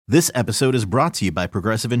This episode is brought to you by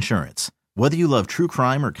Progressive Insurance. Whether you love true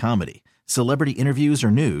crime or comedy, celebrity interviews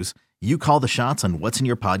or news, you call the shots on what's in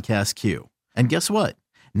your podcast queue. And guess what?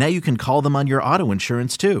 Now you can call them on your auto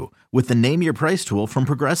insurance too with the Name Your Price tool from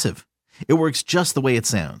Progressive. It works just the way it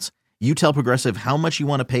sounds. You tell Progressive how much you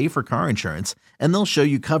want to pay for car insurance, and they'll show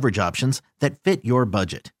you coverage options that fit your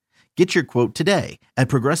budget. Get your quote today at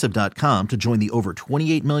Progressive.com to join the over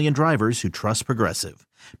 28 million drivers who trust Progressive.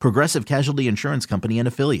 Progressive Casualty Insurance Company and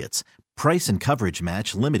Affiliates. Price and coverage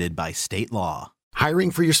match limited by state law. Hiring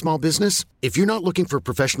for your small business? If you're not looking for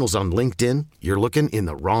professionals on LinkedIn, you're looking in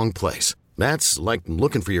the wrong place. That's like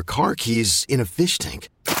looking for your car keys in a fish tank.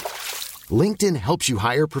 LinkedIn helps you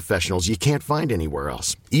hire professionals you can't find anywhere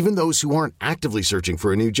else, even those who aren't actively searching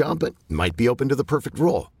for a new job but might be open to the perfect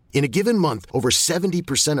role. In a given month, over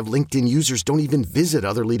 70% of LinkedIn users don't even visit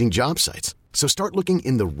other leading job sites. So start looking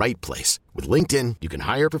in the right place. With LinkedIn, you can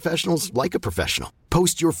hire professionals like a professional.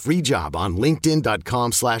 Post your free job on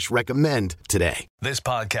linkedin.com/recommend today. This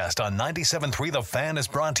podcast on 97.3 The Fan is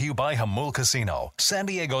brought to you by Jamul Casino, San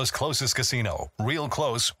Diego's closest casino. Real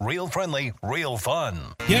close, real friendly, real fun.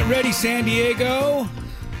 Get ready, San Diego,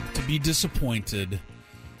 to be disappointed.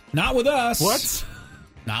 Not with us. What?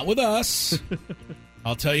 Not with us.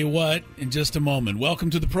 I'll tell you what in just a moment. Welcome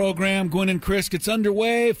to the program. Gwynn and Chris gets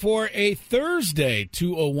underway for a Thursday.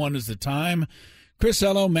 2:01 is the time. Chris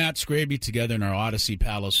Ello, Matt Scraby together in our Odyssey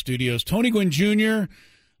Palace studios. Tony Gwynn Jr.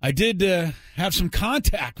 I did have some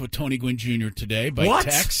contact with Tony Gwynn Jr. today by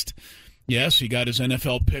text. Yes, he got his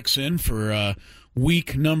NFL picks in for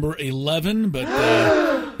week number 11,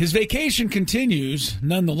 but his vacation continues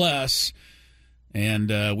nonetheless. And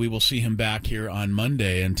we will see him back here on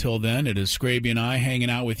Monday. Until then, it is Scraby and I hanging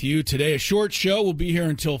out with you. Today, a short show. We'll be here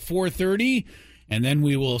until 4:30, and then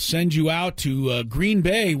we will send you out to Green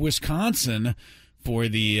Bay, Wisconsin, for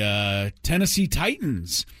the Tennessee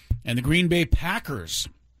Titans and the Green Bay Packers.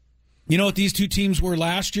 You know what these two teams were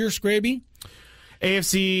last year, Scraby?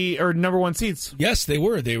 AFC or number one seeds. Yes, they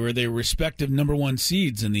were. They were their respective number one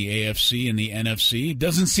seeds in the AFC and the NFC.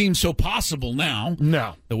 Doesn't seem so possible now.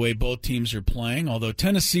 No. The way both teams are playing. Although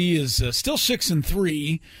Tennessee is still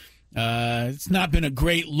 6-3. It's not been a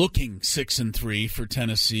great looking 6-3 for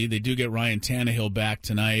Tennessee. They do get Ryan Tannehill back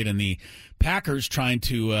tonight, and the Packers trying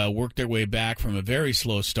to work their way back from a very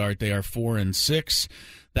slow start. They are 4-6.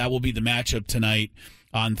 That will be the matchup tonight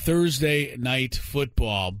on Thursday Night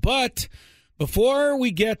Football. But before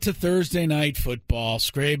we get to Thursday Night Football,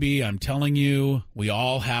 Scraby, I'm telling you, we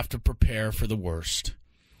all have to prepare for the worst.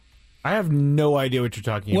 I have no idea what you're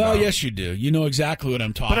talking about. Well, yes, you do. You know exactly what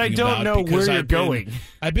I'm talking about. But I don't know where you're going.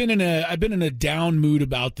 I've been in a down mood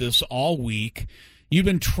about this all week. You've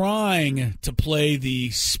been trying to play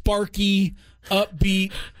the sparky,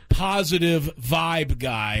 upbeat, positive vibe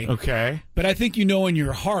guy. Okay. But I think you know in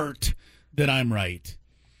your heart that I'm right.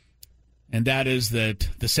 And that is that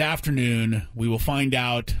this afternoon we will find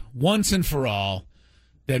out once and for all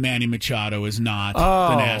that Manny Machado is not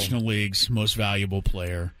the National League's most valuable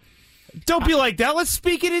player. Don't be like that. Let's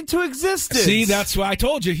speak it into existence. See, that's why I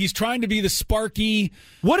told you. He's trying to be the sparky,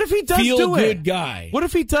 what if he does feel-good guy. What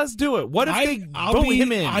if he does do it? What if they vote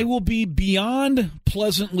him in? I will be beyond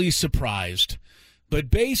pleasantly surprised. But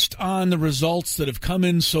based on the results that have come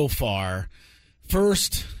in so far,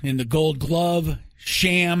 first in the Gold Glove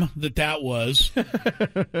sham that was,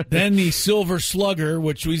 then the Silver Slugger,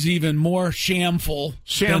 which was even more shameful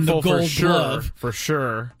than the Gold Glove. For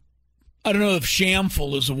sure. I don't know if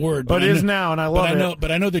shameful is a word, but it is now, and I love it.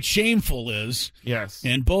 But I know that shameful is. Yes.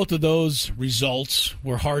 And both of those results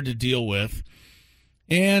were hard to deal with.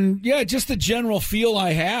 And, yeah, just the general feel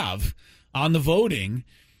I have on the voting.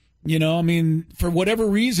 You know, I mean, for whatever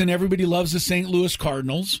reason, everybody loves the St. Louis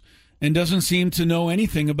Cardinals and doesn't seem to know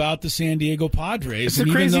anything about the San Diego Padres. It's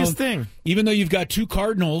the craziest thing. Even though you've got two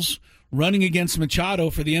Cardinals running against Machado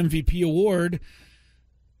for the MVP award,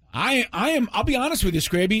 I'll be honest with you,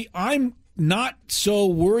 Scraby, I'm not so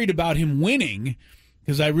worried about him winning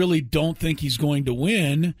because I really don't think he's going to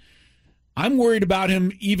win. I'm worried about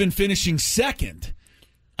him even finishing second.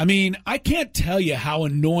 I mean, I can't tell you how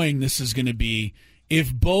annoying this is going to be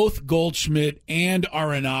if both Goldschmidt and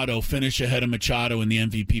Arenado finish ahead of Machado in the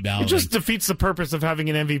MVP ballot. It just defeats the purpose of having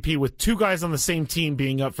an MVP with two guys on the same team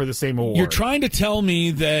being up for the same award. You're trying to tell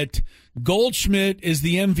me that Goldschmidt is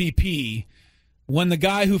the MVP when the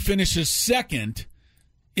guy who finishes second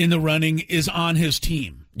in the running is on his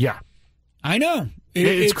team. Yeah. I know.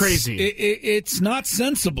 It's crazy. It's not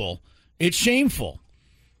sensible. It's shameful.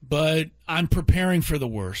 But I'm preparing for the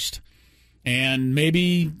worst. And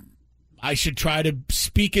maybe I should try to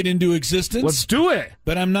speak it into existence. Let's do it.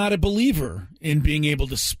 But I'm not a believer in being able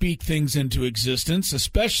to speak things into existence,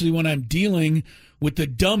 especially when I'm dealing with the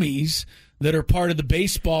dummies that are part of the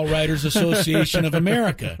Baseball Writers Association of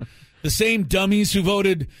America. The same dummies who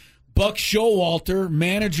voted Buck Showalter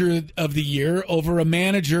manager of the year over a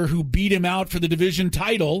manager who beat him out for the division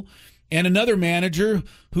title, and another manager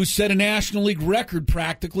who set a National League record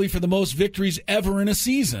practically for the most victories ever in a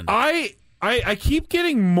season. I keep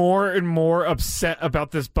getting more and more upset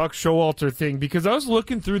about this Buck Showalter thing because I was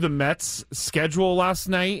looking through the Mets' schedule last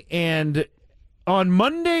night, and on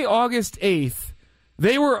Monday, August 8th,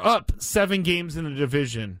 they were up 7 games in the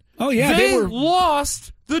division. Oh, yeah. They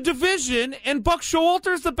lost the division, and Buck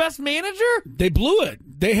Showalter's the best manager? They blew it.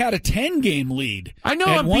 They had a 10-game lead. I know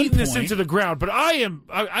I'm beating this into the ground, but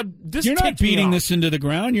You're not beating this into the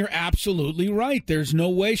ground. You're absolutely right. There's no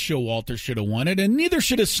way Showalter should have won it, and neither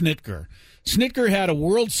should have Snitker. Snitker had a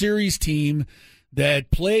World Series team that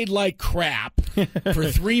played like crap for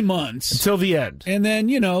 3 months. Until the end. And then,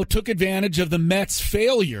 took advantage of the Mets'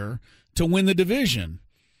 failure to win the division.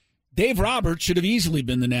 Dave Roberts should have easily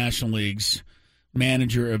been the National League's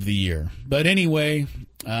Manager of the Year. But anyway,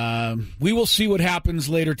 we will see what happens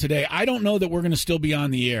later today. I don't know that we're going to still be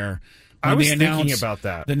on the air when they announce about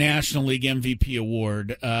that. The National League MVP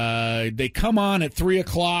award. They come on at 3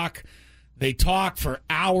 o'clock. They talk for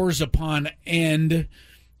hours upon end.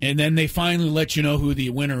 And then they finally let you know who the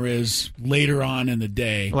winner is later on in the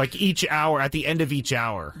day. Like each hour, at the end of each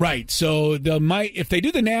hour. Right. So if they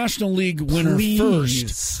do the National League winner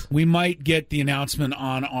first, we might get the announcement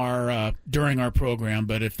on our during our program.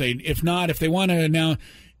 But if they want to announce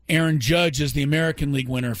Aaron Judge as the American League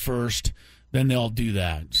winner first, then they'll do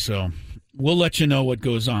that. So we'll let you know what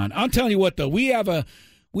goes on. I'll tell you what, though, we have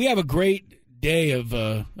a great day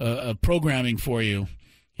of programming for you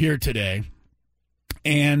here today.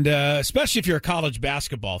 And especially if you're a college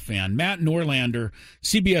basketball fan, Matt Norlander,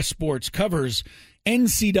 CBS Sports, covers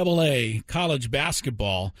NCAA college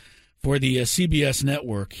basketball for the CBS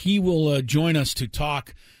network. He will join us to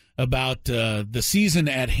talk about the season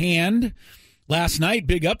at hand. Last night,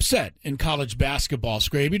 big upset in college basketball.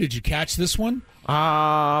 Scraby, did you catch this one?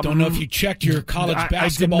 Don't know if you checked your college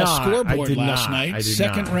basketball scoreboard last night.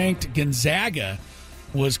 Second-ranked Gonzaga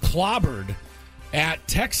was clobbered at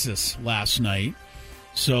Texas last night.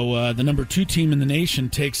 So the number 2 team in the nation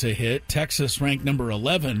takes a hit. Texas ranked number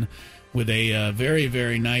 11 with a very,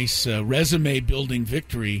 very nice resume-building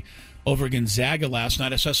victory over Gonzaga last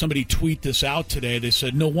night. I saw somebody tweet this out today. They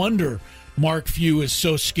said, no wonder Mark Few is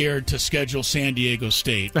so scared to schedule San Diego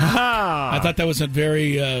State. I thought that was a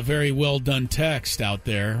very, very well-done text out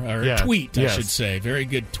there, or tweet, I should say. Very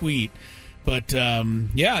good tweet. But,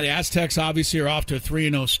 the Aztecs obviously are off to a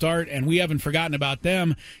 3-0 start, and we haven't forgotten about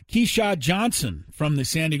them. Keyshawn Johnson from the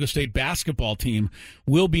San Diego State basketball team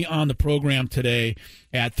will be on the program today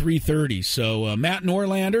at 3:30. So Matt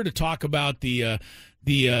Norlander to talk about the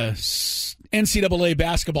NCAA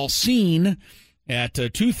basketball scene at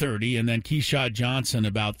 2:30, and then Keyshawn Johnson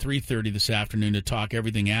about 3:30 this afternoon to talk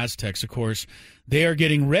everything Aztecs. Of course, they are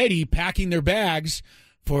getting ready, packing their bags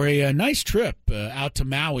for a nice trip out to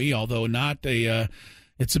Maui, although not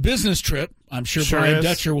it's a business trip. I'm sure Brian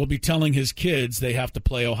Dutcher will be telling his kids they have to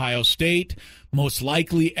play Ohio State, most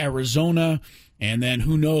likely Arizona, and then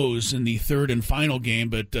who knows in the third and final game.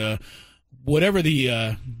 But whatever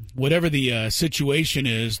the situation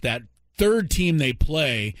is, that third team they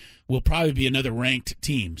play will probably be another ranked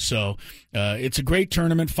team. So it's a great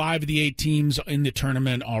tournament. 5 of the 8 teams in the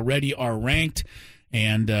tournament already are ranked.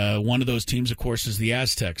 And one of those teams, of course, is the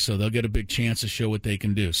Aztecs, so they'll get a big chance to show what they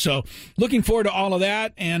can do. So looking forward to all of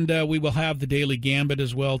that, and we will have the Daily Gambit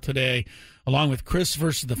as well today, along with Chris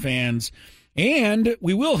versus the Fans. And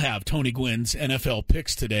we will have Tony Gwynn's NFL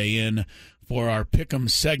picks today in for our Pick'em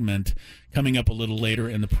segment coming up a little later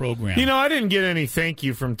in the program. I didn't get any thank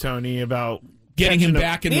you from Tony about getting him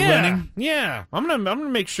back in the running. Yeah, I'm gonna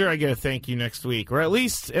make sure I get a thank you next week, or at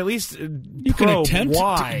least you can attempt.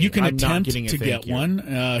 To get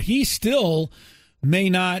one. He still may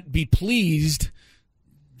not be pleased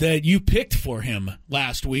that you picked for him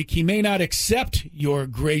last week. He may not accept your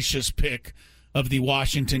gracious pick of the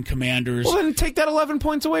Washington Commanders. Well, then take that 11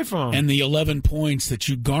 points away from him. And the 11 points that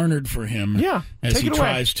you garnered for him as he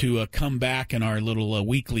tries to come back in our little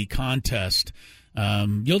weekly contest.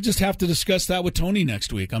 You'll just have to discuss that with Tony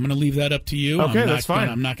next week. I'm going to leave that up to you. Okay, that's fine.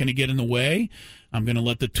 I'm not going to get in the way. I'm going to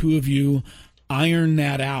let the two of you iron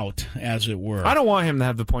that out, as it were. I don't want him to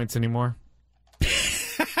have the points anymore.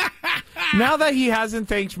 Now that he hasn't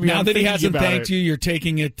thanked me, now that he hasn't thanked you, you're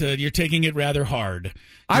taking it rather hard.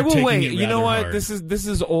 I will wait. You know what? Hard. This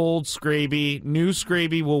is old Scraby. New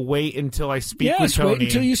Scraby will wait until I speak with Tony. Wait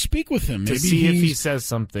until you speak with him. Maybe to see if he says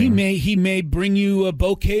something. He may bring you a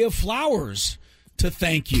bouquet of flowers to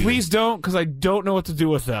thank you. Please don't, because I don't know what to do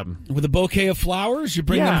with them. With a bouquet of flowers, you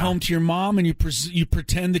bring them home to your mom, and you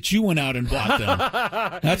pretend that you went out and bought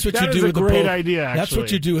them. That's what you do with a great idea. Actually. That's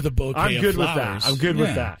what you do with a bouquet of flowers. I'm good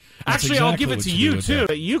with that. Actually, I'll give it to you too.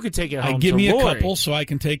 You could take it home. Give me Lori. a couple so I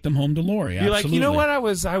can take them home to Lori. You're like, you know what? I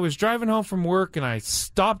was driving home from work and I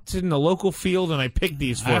stopped in the local field and I picked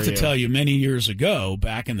these for you. I have to tell you, many years ago,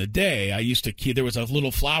 back in the day, there was a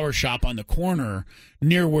little flower shop on the corner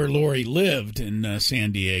near where Lori lived in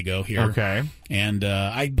San Diego here. Okay. And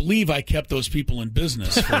I believe I kept those people in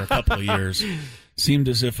business for a couple of years. Seemed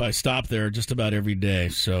as if I stopped there just about every day.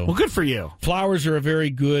 So, well, good for you. Flowers are a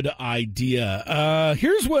very good idea.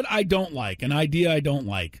 Here's what I don't like, an idea I don't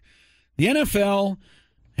like. The NFL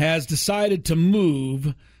has decided to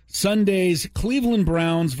move Sunday's Cleveland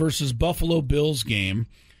Browns versus Buffalo Bills game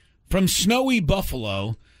from snowy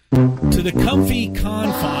Buffalo to the comfy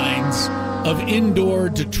confines of indoor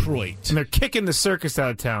Detroit. And they're kicking the circus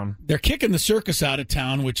out of town. They're kicking the circus out of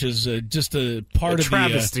town, which is just a part of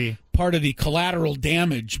travesty. Part of the collateral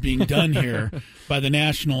damage being done here by the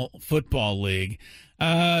National Football League.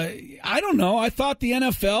 I don't know. I thought the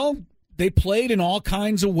NFL, they played in all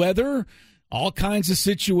kinds of weather, all kinds of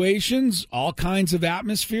situations, all kinds of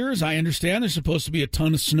atmospheres. I understand there's supposed to be a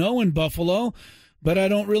ton of snow in Buffalo, but I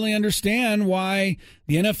don't really understand why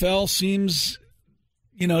the NFL seems,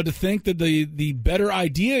 to think that the better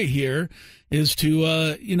idea here is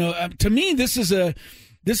to, to me, this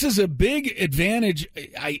is a big advantage.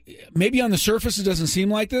 Maybe on the surface it doesn't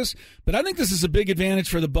seem like this, but I think this is a big advantage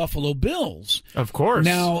for the Buffalo Bills. Of course.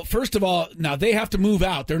 Now, first of all, they have to move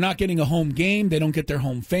out. They're not getting a home game. They don't get their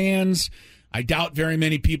home fans. I doubt very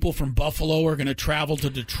many people from Buffalo are going to travel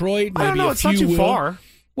to Detroit. Maybe I don't know. It's not too far.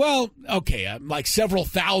 Well, okay, like several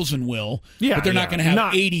thousand will, but they're not going to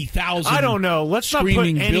have 80,000. I don't know. Let's not put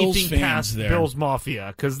anything Bills past there. Bills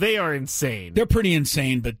Mafia, because they are insane. They're pretty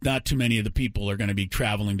insane, but not too many of the people are going to be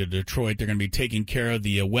traveling to Detroit. They're going to be taking care of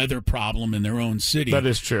the weather problem in their own city. That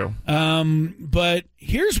is true. But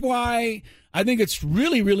here's why I think it's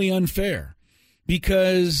really, really unfair,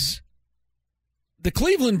 because the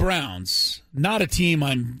Cleveland Browns, not a team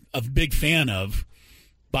I'm a big fan of,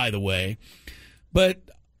 by the way, but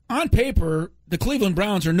on paper, the Cleveland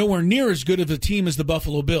Browns are nowhere near as good of a team as the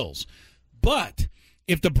Buffalo Bills. But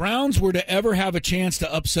if the Browns were to ever have a chance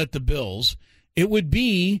to upset the Bills, it would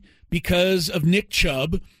be because of Nick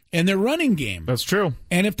Chubb and their running game. That's true.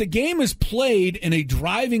 And if the game is played in a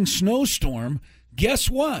driving snowstorm, guess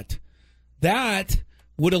what? That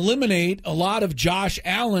would eliminate a lot of Josh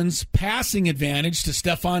Allen's passing advantage to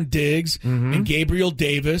Stephon Diggs and Gabriel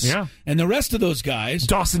Davis and the rest of those guys.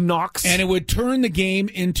 Dawson Knox. And it would turn the game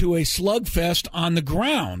into a slugfest on the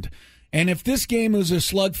ground. And if this game was a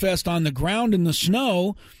slugfest on the ground in the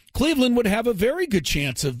snow, Cleveland would have a very good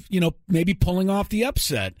chance of, maybe pulling off the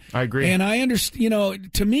upset. I agree. And I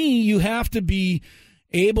understand, to me, you have to be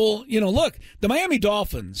able, look, the Miami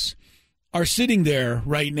Dolphins are sitting there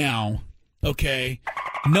right now, okay,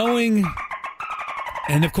 knowing,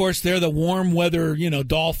 and of course they're the warm weather,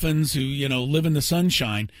 Dolphins who, live in the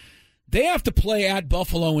sunshine. They have to play at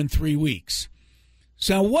Buffalo in 3 weeks.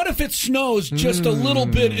 So what if it snows just a little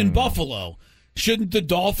bit in Buffalo? Shouldn't the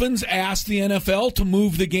Dolphins ask the NFL to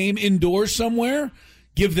move the game indoors somewhere?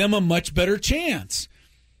 Give them a much better chance.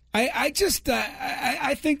 I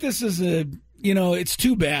think this is it's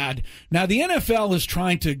too bad. Now the NFL is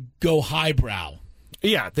trying to go highbrow.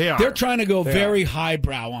 Yeah, they are. They're trying to go very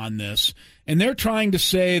highbrow on this, and they're trying to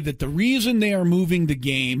say that the reason they are moving the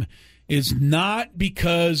game is not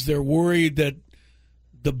because they're worried that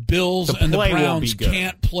the Bills and the Browns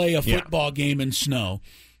can't play a football game in snow.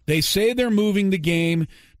 They say they're moving the game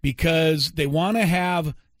because they want to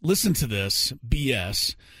have, listen to this,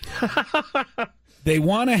 BS, they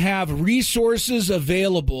want to have resources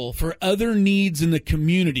available for other needs in the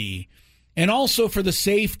community and also for the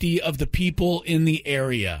safety of the people in the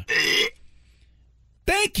area.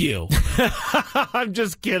 Thank you. I'm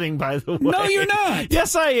just kidding, by the way. No, you're not.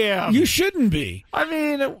 Yes, I am. You shouldn't be. I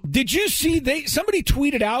mean, did you see somebody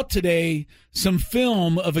tweeted out today some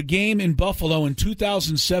film of a game in Buffalo in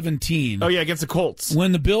 2017? Oh, yeah, against the Colts.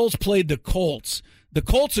 When the Bills played the Colts. The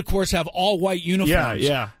Colts, of course, have all white uniforms.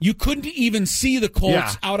 Yeah. You couldn't even see the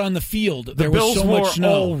Colts out on the field. There Bills was so much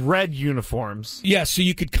snow. all red uniforms. Yeah, so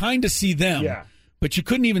you could kind of see them. Yeah. But you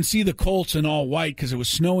couldn't even see the Colts in all white because it was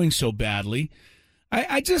snowing so badly.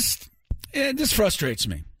 It just frustrates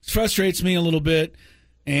me. frustrates me a little bit,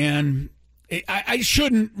 and I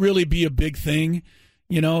shouldn't really be a big thing.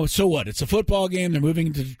 So what? It's a football game. They're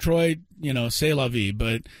moving to Detroit, c'est la vie.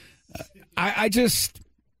 But I just,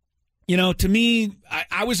 to me,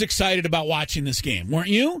 I was excited about watching this game. Weren't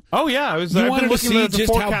you? Oh, yeah. I've been looking at the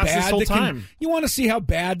forecast this whole time. You want to see how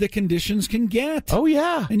bad the conditions can get. Oh,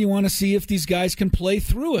 yeah. And you want to see if these guys can play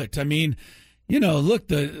through it. I mean, look,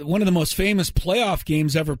 one of the most famous playoff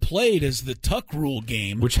games ever played is the Tuck Rule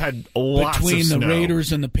game, which had lots between of snow. The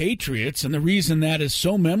Raiders and the Patriots. And the reason that is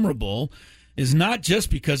so memorable is not just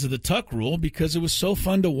because of the Tuck Rule, because it was so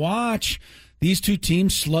fun to watch these two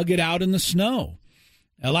teams slug it out in the snow.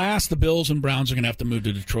 Alas, the Bills and Browns are going to have to move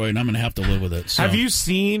to Detroit, and I'm going to have to live with it. So. Have you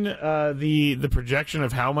seen the projection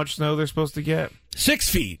of how much snow they're supposed to get? 6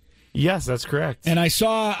 feet. Yes, that's correct. And I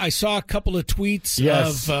saw a couple of tweets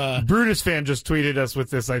of Brutus fan just tweeted us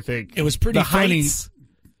with this, I think. It was pretty funny. Heights.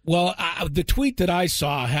 Well, the tweet that I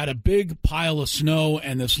saw had a big pile of snow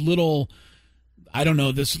and this little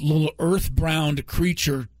earth-browned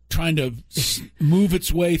creature trying to move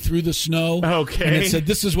its way through the snow. Okay. And it said,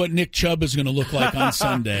 this is what Nick Chubb is going to look like on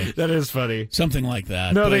Sunday. That is funny. Something like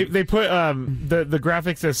that. No, they put the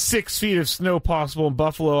graphic says 6 feet of snow possible in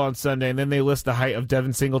Buffalo on Sunday, and then they list the height of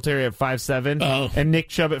Devin Singletary at 5'7", and Nick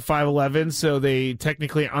Chubb at 5'11", so they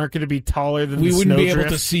technically aren't going to be taller than we the wouldn't be snowdrift.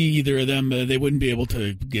 able to see either of them. They wouldn't be able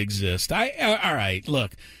to exist. All right,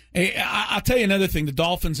 look. I'll tell you another thing. The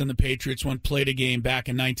Dolphins and the Patriots played a game back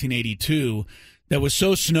in 1982 that was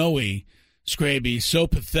so snowy, Scraby, so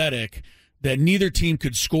pathetic, that neither team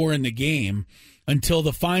could score in the game until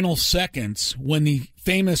the final seconds when the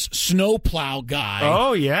famous snowplow guy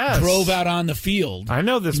drove out on the field. I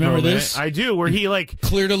know this Remember moment. this? I do, where he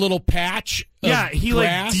cleared a little patch of he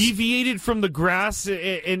grass. deviated from the grass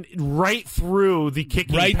and right through the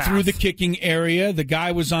kicking path. Through the kicking area. The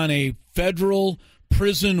guy was on a federal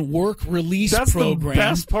prison work release program.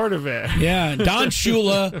 That's the best part of it. Yeah, Don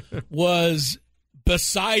Shula was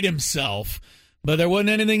beside himself, but there wasn't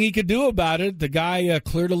anything he could do about it. The guy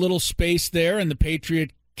cleared a little space there, and the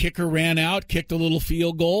Patriot kicker ran out, kicked a little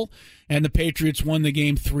field goal, and the Patriots won the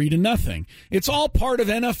game 3-0. It's all part of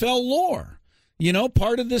NFL lore.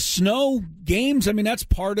 Part of the snow games. I mean, that's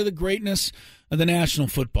part of the greatness of the National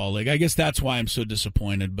Football League. I guess that's why I'm so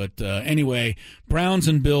disappointed. But anyway, Browns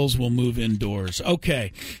and Bills will move indoors.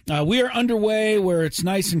 Okay, we are underway where it's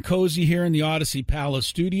nice and cozy here in the Odyssey Palace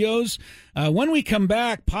studios. When we come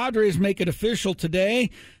back, Padres make it official today.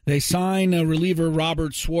 They sign reliever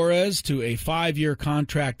Robert Suarez to a 5-year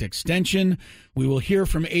contract extension. We will hear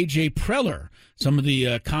from A.J. Preller, some of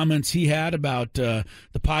the comments he had about the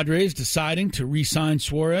Padres deciding to re-sign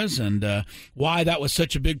Suarez and why that was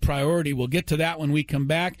such a big priority. We'll get to that when we come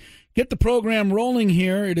back. Get the program rolling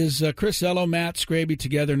here. It is Chris Ello, Matt Scraby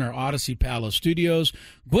together in our Odyssey Palace studios.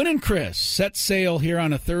 Gwen and Chris set sail here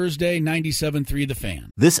on a Thursday, 97.3 The Fan.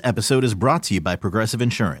 This episode is brought to you by Progressive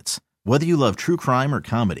Insurance. Whether you love true crime or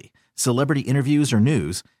comedy, celebrity interviews or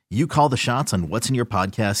news, you call the shots on what's in your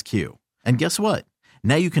podcast queue. And guess what?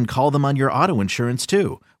 Now you can call them on your auto insurance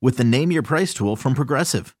too with the Name Your Price tool from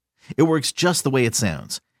Progressive. It works just the way it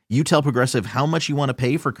sounds. You tell Progressive how much you want to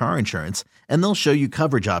pay for car insurance, and they'll show you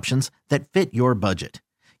coverage options that fit your budget.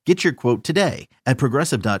 Get your quote today at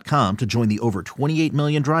Progressive.com to join the over 28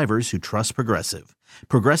 million drivers who trust Progressive.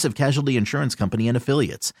 Progressive Casualty Insurance Company and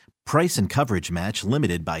Affiliates. Price and coverage match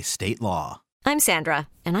limited by state law. I'm Sandra,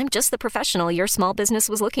 and I'm just the professional your small business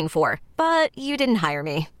was looking for. But you didn't hire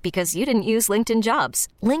me because you didn't use LinkedIn Jobs.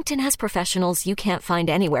 LinkedIn has professionals you can't find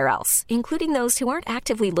anywhere else, including those who aren't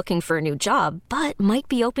actively looking for a new job, but might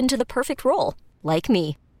be open to the perfect role, like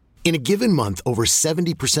me. In a given month, over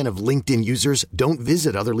 70% of LinkedIn users don't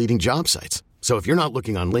visit other leading job sites. So if you're not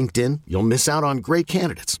looking on LinkedIn, you'll miss out on great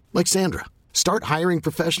candidates like Sandra. Start hiring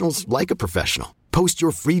professionals like a professional. Post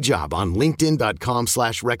your free job on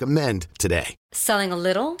linkedin.com/recommend today. Selling a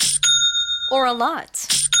little or a lot?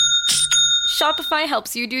 Shopify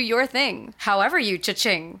helps you do your thing, however you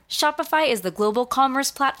cha-ching. Shopify is the global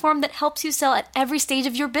commerce platform that helps you sell at every stage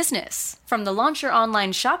of your business. From the launch your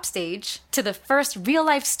online shop stage, to the first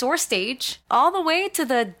real-life store stage, all the way to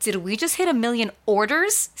the did we just hit 1 million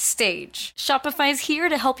orders stage. Shopify's here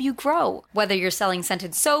to help you grow. Whether you're selling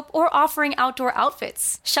scented soap or offering outdoor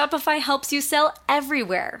outfits, Shopify helps you sell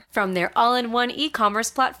everywhere. From their all-in-one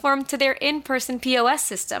e-commerce platform to their in-person POS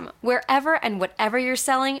system, wherever and whatever you're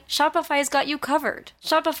selling, Shopify's got you covered.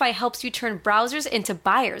 Shopify helps you turn browsers into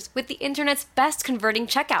buyers with the internet's best converting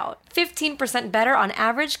checkout. 15% better on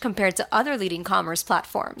average compared to other leading commerce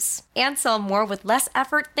platforms. And sell more with less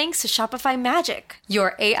effort thanks to Shopify Magic,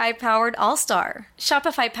 your AI-powered all-star.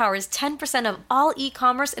 Shopify powers 10% of all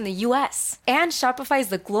e-commerce in the U.S. And Shopify is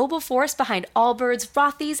the global force behind Allbirds,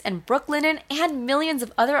 Rothy's, and Brooklinen, and millions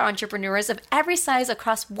of other entrepreneurs of every size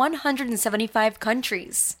across 175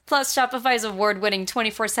 countries. Plus, Shopify's award-winning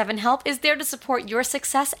 24/7 help is there to support your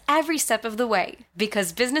success every step of the way.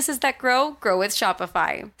 Because businesses that grow, grow with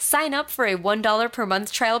Shopify. Sign up for a $1 per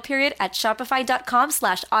month trial period at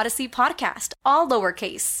shopify.com/Odyssey Podcast, all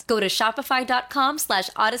lowercase. Go to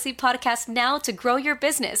shopify.com/Odyssey Podcast now to grow your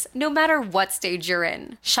business, no matter what stage you're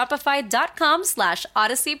in.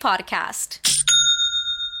 Shopify.com/Odyssey Podcast.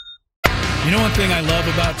 You know one thing I love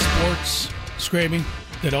about sports, Scraby,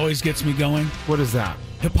 that always gets me going? What is that?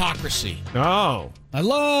 Hypocrisy. Oh. I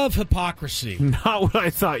love hypocrisy. Not what I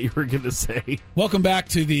thought you were going to say. Welcome back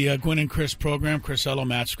to the Gwynn and Chris program. Chris Ello,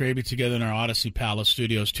 Matt Scraby together in our Odyssey Palace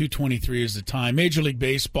studios. 2:23 is the time. Major League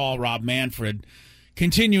Baseball, Rob Manfred,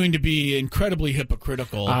 continuing to be incredibly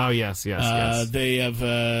hypocritical. Oh, yes. They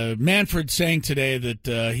have Manfred saying today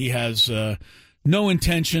that he has no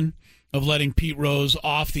intention of letting Pete Rose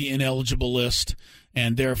off the ineligible list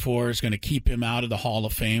and therefore is going to keep him out of the Hall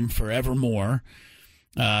of Fame forevermore.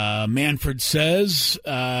 Manfred says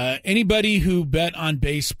anybody who bet on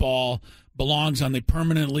baseball belongs on the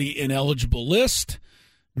permanently ineligible list.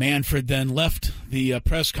 Manfred then left the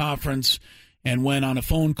press conference and went on a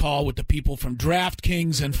phone call with the people from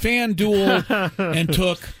DraftKings and FanDuel and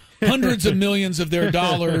took hundreds of millions of their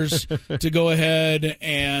dollars to go ahead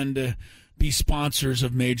and be sponsors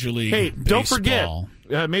of Major League Baseball. Don't forget,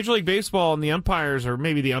 Major League Baseball and the umpires, or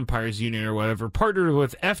maybe the umpires union or whatever, partnered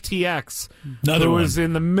with FTX, who is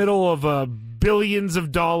in the middle of billions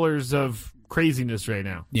of dollars of craziness right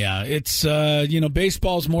now. Yeah, it's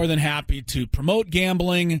baseball's more than happy to promote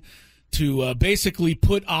gambling, to basically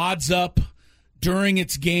put odds up during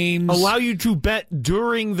its games, allow you to bet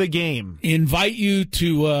during the game, invite you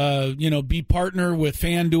to be partner with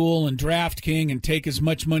FanDuel and DraftKings and take as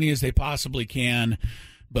much money as they possibly can.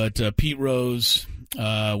 But Pete Rose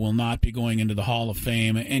will not be going into the Hall of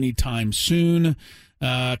Fame anytime soon.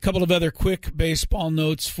 A couple of other quick baseball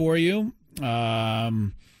notes for you.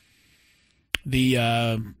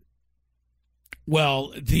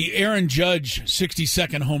 The Aaron Judge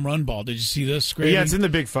 60-second home run ball. Did you see this? Grady? Yeah, it's in the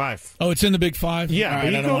Big Five. Oh, it's in the Big Five? Yeah,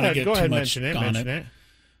 right, go ahead, mention it.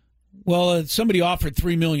 Well, somebody offered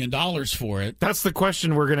 $3 million for it. That's the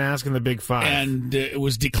question we're going to ask in the Big Five. And it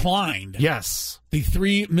was declined. Yes. The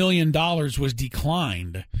 $3 million was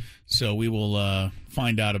declined. So we will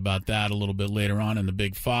find out about that a little bit later on in the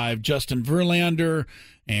Big Five. Justin Verlander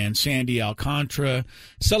and Sandy Alcantara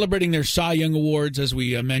celebrating their Cy Young Awards, as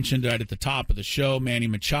we mentioned right at the top of the show. Manny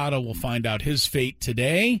Machado will find out his fate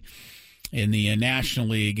today in the National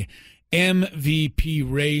League MVP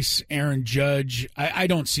race. Aaron Judge, I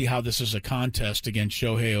don't see how this is a contest against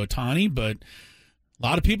Shohei Ohtani, but a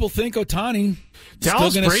lot of people think Ohtani is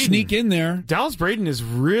still going to sneak in there. Dallas Braden is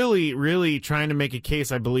really, really trying to make a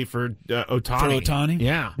case, I believe, for Ohtani. For Ohtani?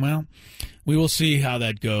 Yeah. Well, we will see how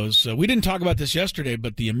that goes. We didn't talk about this yesterday,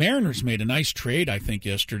 but the Mariners made a nice trade, I think,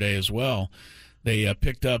 yesterday as well. They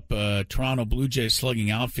picked up Toronto Blue Jays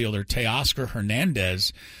slugging outfielder Teoscar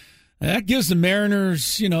Hernandez. That gives the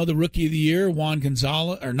Mariners, the Rookie of the Year,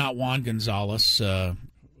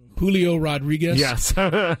 Julio Rodriguez. Yes.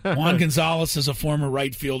 Juan Gonzalez is a former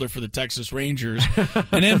right fielder for the Texas Rangers,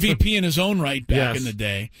 an MVP in his own right back in the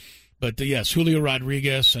day. But, yes, Julio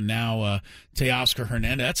Rodriguez and now Teoscar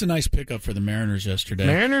Hernandez. That's a nice pickup for the Mariners yesterday.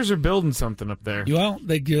 Mariners are building something up there. Well,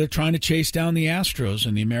 they're trying to chase down the Astros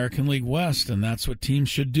in the American League West, and that's what teams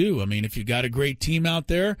should do. I mean, if you got a great team out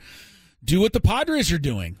there, do what the Padres are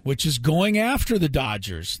doing, which is going after the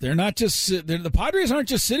Dodgers. They're not just the Padres aren't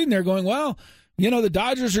just sitting there going, well, the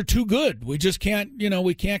Dodgers are too good. We just can't,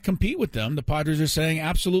 we can't compete with them. The Padres are saying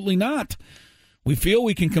absolutely not. We feel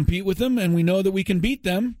we can compete with them, and we know that we can beat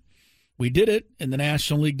them. We did it in the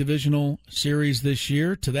National League Divisional Series this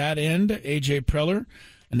year. To that end, A.J. Preller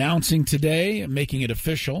announcing today, making it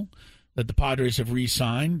official, that the Padres have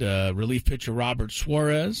re-signed relief pitcher Robert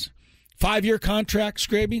Suarez. 5-year contract,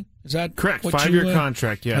 Scraby? Is that correct? 5-year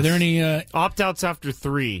contract, yes. Are there any opt-outs after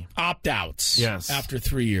 3? Opt-outs. Yes. After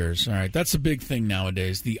 3 years. All right. That's a big thing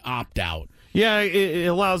nowadays, the opt-out. Yeah, it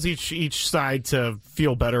allows each side to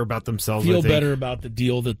feel better about themselves. Feel better about the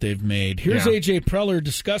deal that they've made. Here's A.J. Preller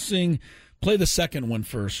discussing, play the second one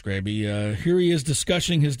first, Scraby. Here he is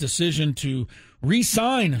discussing his decision to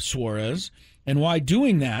re-sign Suarez and why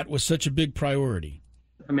doing that was such a big priority.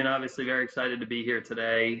 I mean, obviously very excited to be here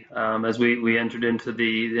today. As we entered into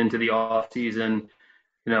the off season,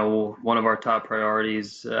 one of our top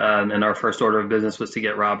priorities and our first order of business was to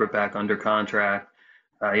get Robert back under contract.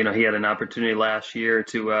 He had an opportunity last year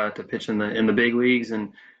to pitch in the big leagues,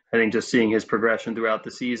 and I think just seeing his progression throughout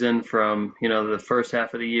the season from the first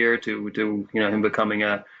half of the year to him becoming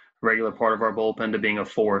a regular part of our bullpen to being a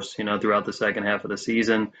force throughout the second half of the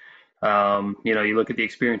season. You look at the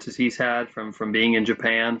experiences he's had from being in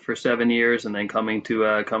Japan for 7 years and then coming to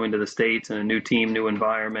the States in a new team, new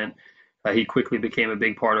environment. He quickly became a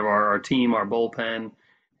big part of our team, our bullpen.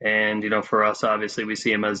 And, for us, obviously, we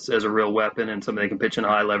see him as a real weapon and somebody that can pitch in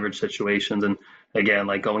high leverage situations. And again,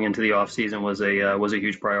 like going into the offseason was a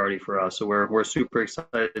huge priority for us. So we're super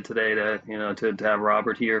excited today to have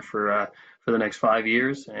Robert here for the next 5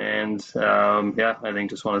 years. And I think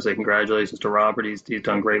just want to say congratulations to Robert. He's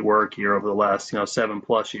done great work here over the last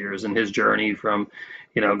 7+ years in his journey from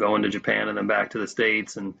going to Japan and then back to the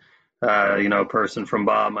States. And a person from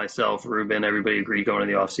Bob, myself, Ruben, everybody agreed going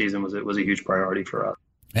into the offseason was a huge priority for us.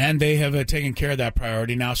 And they have taken care of that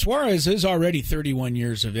priority. Now, Suarez is already 31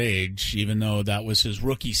 years of age, even though that was his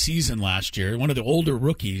rookie season last year. One of the older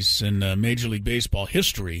rookies in Major League Baseball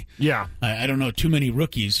history. Yeah. I don't know too many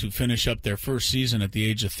rookies who finish up their first season at the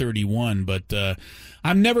age of 31, but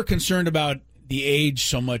I'm never concerned about the age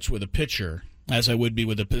so much with a pitcher as I would be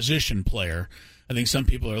with a position player. I think some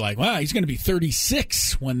people are like, wow, he's going to be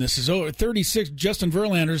 36 when this is over. 36, Justin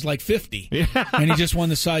Verlander's like 50, and he just won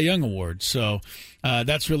the Cy Young Award. So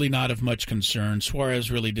that's really not of much concern.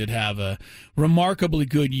 Suarez really did have a remarkably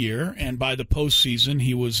good year, and by the postseason,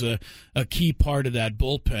 he was a key part of that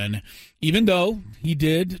bullpen, even though he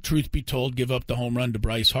did, truth be told, give up the home run to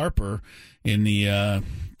Bryce Harper in the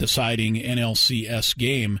deciding NLCS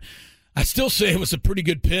game. I still say it was a pretty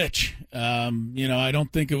good pitch. I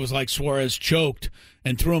don't think it was like Suarez choked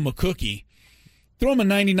and threw him a cookie. Threw him a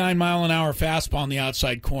 99-mile-an-hour fastball on the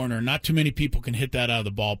outside corner. Not too many people can hit that out of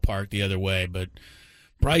the ballpark the other way, but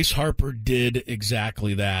Bryce Harper did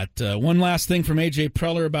exactly that. One last thing from A.J.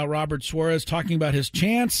 Preller about Robert Suarez, talking about his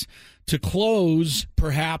chance to close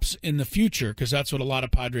perhaps in the future, because that's what a lot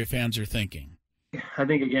of Padre fans are thinking. I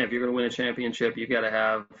think, again, if you're going to win a championship, you've got to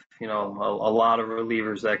have, a lot of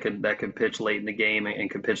relievers that could pitch late in the game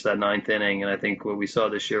and could pitch that ninth inning. And I think what we saw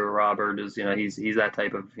this year with Robert is, he's that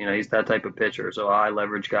type of pitcher. So a high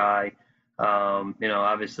leverage guy.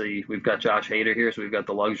 Obviously we've got Josh Hader here, so we've got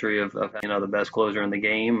the luxury of the best closer in the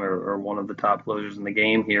game or one of the top closers in the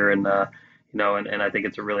game here. And, and I think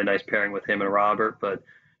it's a really nice pairing with him and Robert. But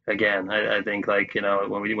again, I think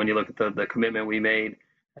when you look at the commitment we made,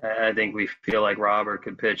 I think we feel like Robert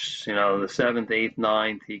could pitch, the 7th, 8th,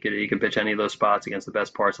 9th. He could pitch any of those spots against the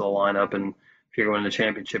best parts of the lineup. And if you're going to the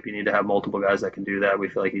championship, you need to have multiple guys that can do that. We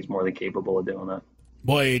feel like he's more than capable of doing that.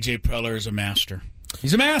 Boy, A.J. Preller is a master.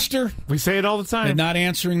 He's a master. We say it all the time. And not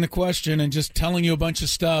answering the question and just telling you a bunch of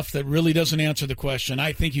stuff that really doesn't answer the question.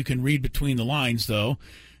 I think you can read between the lines, though.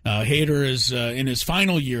 Hader is in his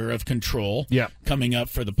final year of control coming up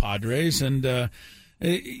for the Padres. And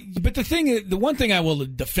but the one thing I will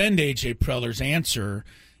defend A.J. Preller's answer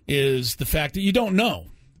is the fact that you don't know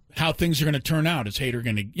how things are going to turn out. Is Hader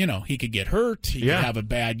going to, he could get hurt. He could have a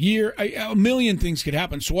bad year. A million things could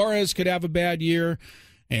happen. Suarez could have a bad year.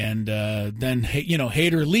 And then,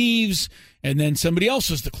 Hader leaves, and then somebody else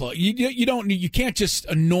is the closer. You can't just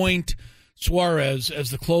anoint Suarez as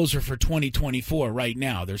the closer for 2024 right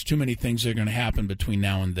now. There's too many things that are going to happen between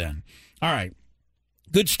now and then. All right.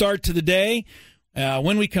 Good start to the day.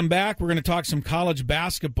 When we come back, we're going to talk some college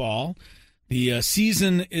basketball. The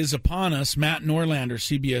season is upon us. Matt Norlander,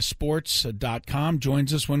 CBSSports.com,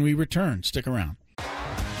 joins us when we return. Stick around.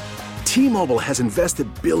 T-Mobile has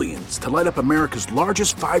invested billions to light up America's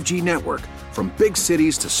largest 5G network, from big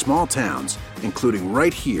cities to small towns, including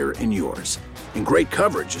right here in yours. And great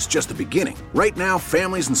coverage is just the beginning. Right now,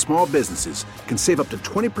 families and small businesses can save up to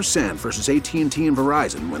 20% versus AT&T and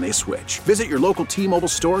Verizon when they switch. Visit your local T-Mobile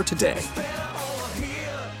store today.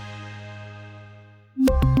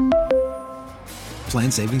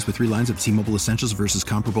 Plan savings with 3 lines of T-Mobile Essentials versus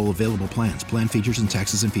comparable available plans. Plan features and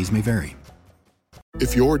taxes and fees may vary.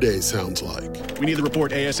 If your day sounds like, we need the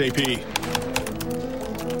report ASAP,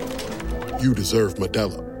 you deserve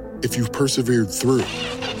Modelo. If you've persevered through,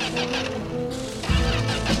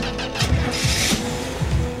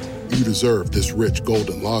 you deserve this rich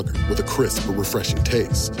golden lager with a crisp but refreshing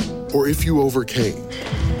taste. Or if you overcame, 2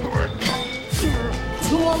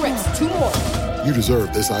 more reps, 2 more. You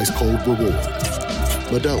deserve this ice-cold reward.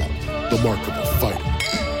 Modelo, the mark of a fighter.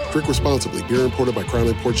 Drink responsibly. Beer imported by Crown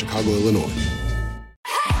Imports, Chicago, Illinois.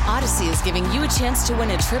 Odyssey is giving you a chance to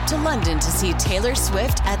win a trip to London to see Taylor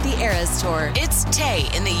Swift at the Eras Tour. It's Tay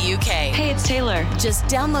in the UK. Hey, it's Taylor. Just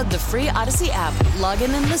download the free Odyssey app, log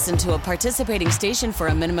in and listen to a participating station for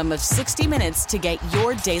a minimum of 60 minutes to get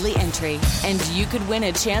your daily entry. And you could win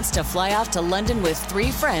a chance to fly off to London with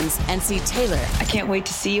 3 friends and see Taylor. I can't wait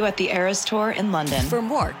to see you at the Eras Tour in London. For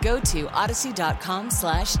more, go to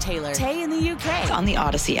odyssey.com/Taylor. Tay in the UK. It's on the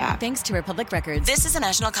Odyssey app. Thanks to Republic Records. This is a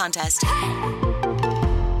national contest.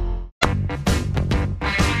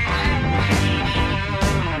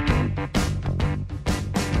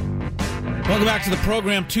 Welcome back to the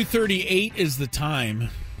program. 2:38 is the time.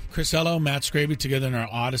 Chris Ello, Matt Scraby together in our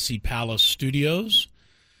Odyssey Palace studios.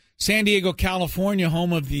 San Diego, California,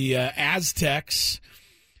 home of the Aztecs,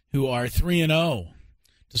 who are 3-0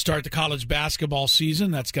 to start the college basketball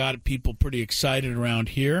season. That's got people pretty excited around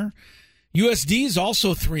here. USD is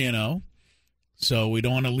also 3-0, so we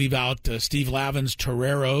don't want to leave out Steve Lavin's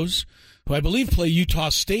Toreros, who I believe play Utah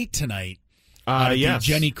State tonight. Yes.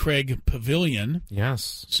 The Jenny Craig Pavilion.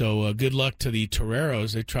 Yes. So good luck to the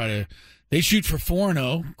Toreros. They shoot for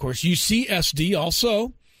 4-0. Of course, UCSD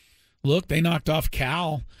also. Look, they knocked off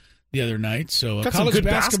Cal the other night. So college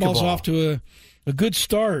basketball's off to a good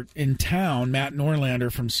start in town. Matt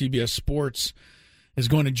Norlander from CBS Sports is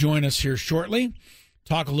going to join us here shortly.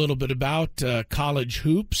 Talk a little bit about college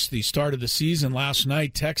hoops. The start of the season last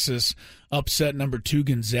night, Texas upset number 2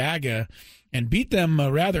 Gonzaga and beat them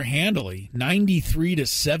rather handily,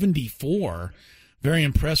 93-74. Very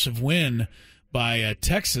impressive win by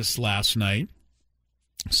Texas last night.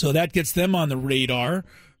 So that gets them on the radar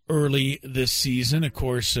early this season. Of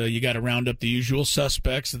course, you got to round up the usual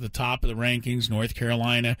suspects at the top of the rankings, North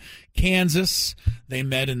Carolina, Kansas. They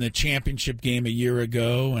met in the championship game a year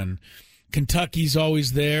ago, and Kentucky's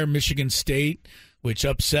always there, Michigan State, which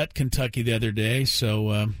upset Kentucky the other day.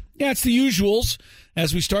 So, it's the usuals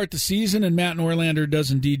as we start the season, and Matt Norlander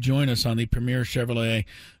does indeed join us on the Premier Chevrolet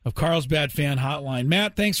of Carlsbad Fan Hotline.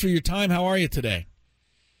 Matt, thanks for your time. How are you today?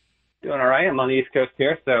 Doing all right. I'm on the East Coast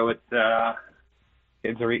here, so it's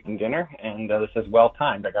kids are eating dinner, and this is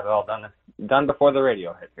well-timed. I got it all done before the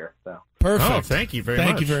radio hit here. So perfect. Oh, thank you very much.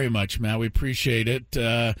 Thank you very much, Matt. We appreciate it.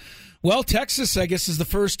 Well, Texas, I guess, is the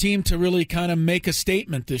first team to really kind of make a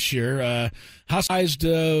statement this year. How surprised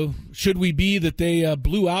should we be that they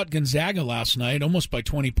blew out Gonzaga last night, almost by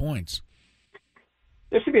 20 points?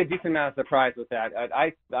 There should be a decent amount of surprise with that.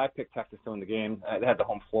 I picked Texas to win the game. They had the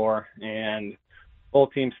home floor, and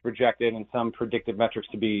both teams projected in some predictive metrics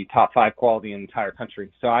to be top 5 quality in the entire country.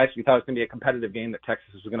 So I actually thought it was going to be a competitive game that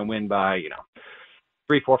Texas was going to win by,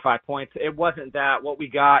 3, 4, 5 points. It wasn't that. What we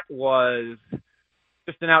got was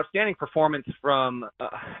just an outstanding performance from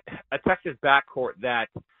a Texas backcourt that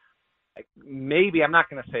maybe, I'm not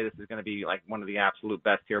going to say this is going to be like one of the absolute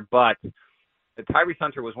best here, but Tyrese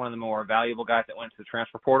Hunter was one of the more valuable guys that went to the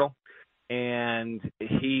transfer portal. And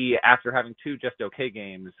he, after having 2 just okay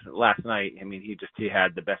games last night, he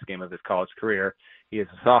had the best game of his college career. He is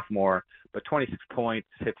a sophomore, but 26 points,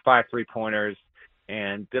 hit 5 3-pointers,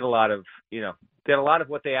 and did a lot of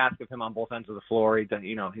what they asked of him on both ends of the floor. He is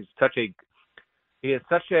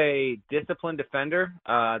such a disciplined defender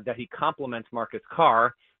that he complements Marcus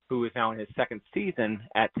Carr, who is now in his 2nd season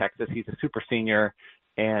at Texas. He's a super senior,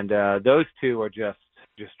 and those 2 are just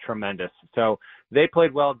tremendous. So they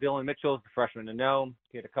played well. Dylan Mitchell is the freshman to know.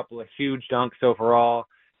 He had a couple of huge dunks overall,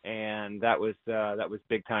 and that was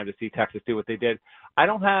big time to see Texas do what they did. I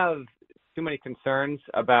don't have too many concerns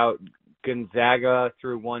about Gonzaga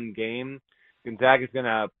through one game. Gonzaga's going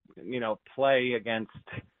to, play against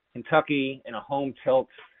Kentucky in a home tilt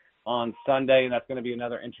on Sunday, and that's going to be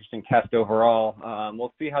another interesting test overall.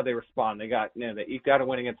 We'll see how they respond. They eked out a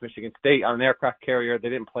win against Michigan State on an aircraft carrier. They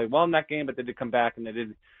didn't play well in that game, but they did come back and they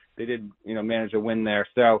did manage a win there.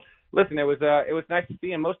 So listen, it was nice to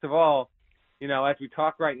see, and most of all, as we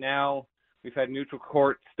talk right now, we've had neutral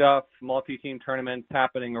court stuff, multi-team tournaments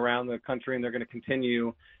happening around the country, and they're going to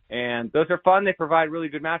continue. And those are fun. They provide really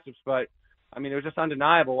good matchups, but it was just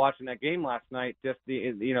undeniable watching that game last night. Just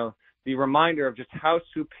the reminder of just how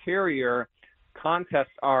superior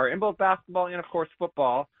contests are in both basketball and, of course,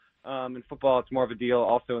 football. In football, it's more of a deal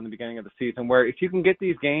also in the beginning of the season, where if you can get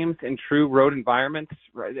these games in true road environments,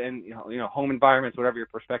 right, and home environments, whatever your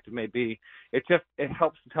perspective may be, it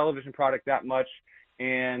helps the television product that much.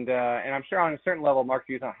 And I'm sure on a certain level, Mark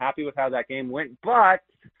Hughes not happy with how that game went, but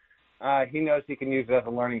He knows he can use it as a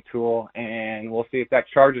learning tool, and we'll see if that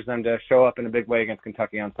charges them to show up in a big way against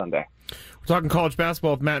Kentucky on Sunday. We're talking college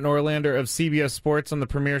basketball with Matt Norlander of CBS Sports on the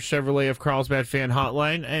premier Chevrolet of Carlsbad fan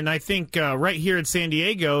hotline. And I think right here in San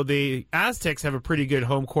Diego, the Aztecs have a pretty good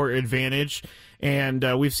home court advantage, and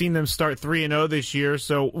we've seen them start 3-0 this year.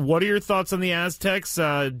 So what are your thoughts on the Aztecs?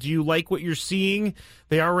 Do you like what you're seeing?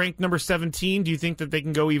 They are ranked number 17. Do you think that they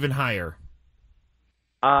can go even higher?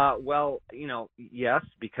 Well, yes,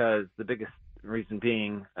 because the biggest reason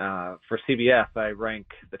being for CBS, I rank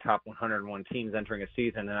the top 101 teams entering a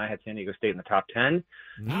season, and I had San Diego State in the top 10.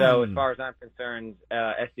 So as far as I'm concerned,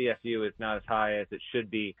 SDSU is not as high as it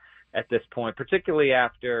should be at this point, particularly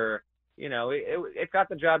after, it got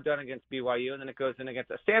the job done against BYU, and then it goes in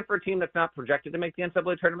against a Stanford team that's not projected to make the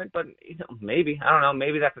NCAA tournament, but maybe, I don't know,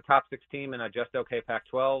 maybe that's a top 6 team in a just okay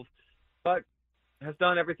Pac-12, but has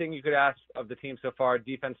done everything you could ask of the team so far.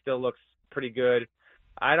 Defense still looks pretty good.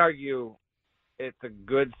 I'd argue it's a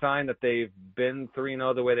good sign that they've been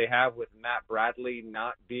 3-0 the way they have, with Matt Bradley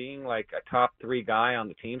not being like a top 3 guy on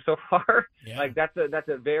the team so far. Yeah. Like that's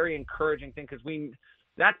a very encouraging thing, because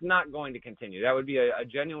that's not going to continue. That would be a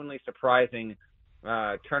genuinely surprising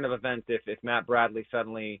turn of events if Matt Bradley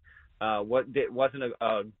suddenly wasn't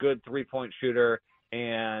a good 3-point shooter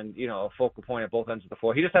and a focal point at both ends of the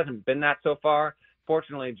floor. He just hasn't been that so far.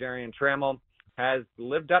 Fortunately, Jarian Trammell has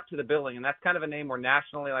lived up to the billing, and that's kind of a name where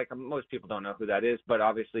nationally, like, most people don't know who that is, but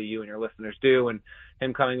obviously you and your listeners do. And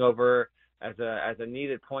him coming over as a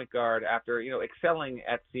needed point guard after excelling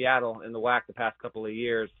at Seattle in the WAC the past couple of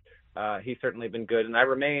years, he's certainly been good. And I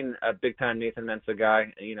remain a big time Nathan Mensah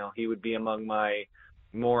guy. He would be among my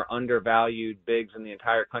more undervalued bigs in the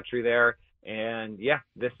entire country there. And yeah,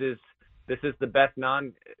 this is the best.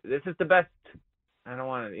 I don't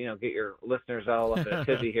want to, get your listeners all up in a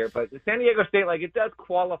tizzy here, but San Diego State, like, it does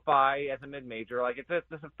qualify as a mid-major. Like, it's a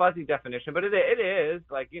fuzzy definition, but it is,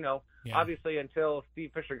 like, obviously until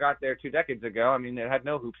Steve Fisher got there 2 decades ago, I mean, it had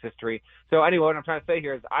no hoops history. So anyway, what I'm trying to say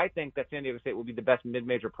here is I think that San Diego State will be the best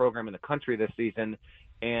mid-major program in the country this season,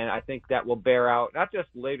 and I think that will bear out not just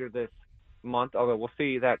later this month, although we'll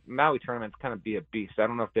see. That Maui tournament's kind of be a beast. I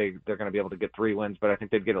don't know if they're going to be able to get 3 wins, but I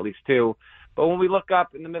think they'd get at least 2. But when we look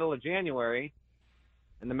up in the middle of January,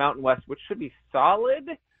 in the Mountain West, which should be solid,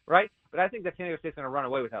 right? But I think that San Diego State's going to run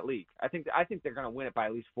away with that league. I think they're going to win it by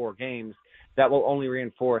at least 4 games. That will only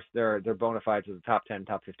reinforce their bona fides as a top 10,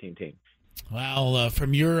 top 15 team. Well,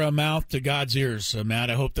 from your mouth to God's ears,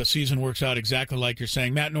 Matt, I hope the season works out exactly like you're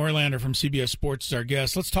saying. Matt Norlander from CBS Sports is our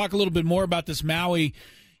guest. Let's talk a little bit more about this Maui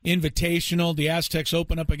Invitational. The Aztecs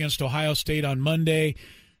open up against Ohio State on Monday.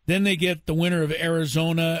 Then they get the winner of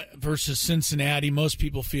Arizona versus Cincinnati. Most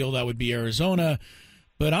people feel that would be Arizona.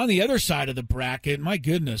 But on the other side of the bracket, my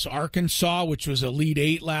goodness, Arkansas, which was Elite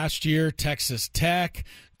 8 last year, Texas Tech,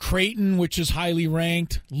 Creighton, which is highly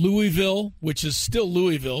ranked, Louisville, which is still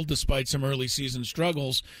Louisville despite some early season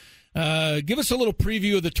struggles. Give us a little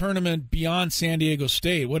preview of the tournament beyond San Diego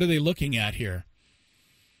State. What are they looking at here?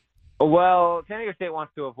 Well, San Diego State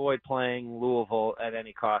wants to avoid playing Louisville at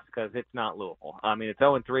any cost because it's not Louisville. I mean, it's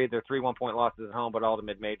 0-3. They're 3 1-point losses at home, but all the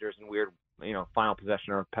mid-majors and weird, final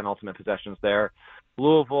possession or penultimate possessions there.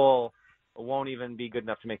 Louisville won't even be good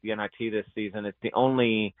enough to make the NIT this season. It's the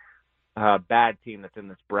only bad team that's in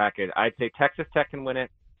this bracket. I'd say Texas Tech can win it.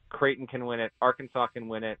 Creighton can win it. Arkansas can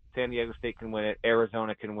win it. San Diego State can win it.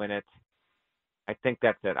 Arizona can win it. I think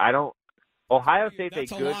that's it. Ohio State's a good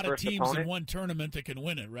first opponent. That's a lot of teams in one tournament that can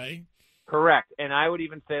win it, right? Correct. And I would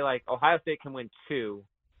even say, Ohio State can win 2.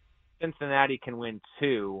 Cincinnati can win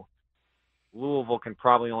 2. Louisville can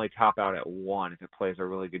probably only top out at 1 if it plays a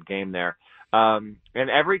really good game there. And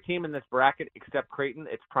every team in this bracket except Creighton,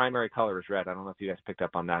 its primary color is red. I don't know if you guys picked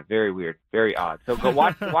up on that. Very weird. Very odd. So go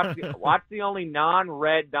watch the only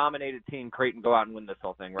non-red dominated team, Creighton, go out and win this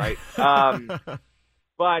whole thing, right?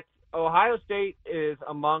 But Ohio State is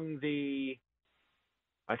among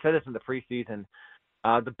I said this in the preseason,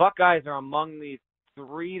 the Buckeyes are among the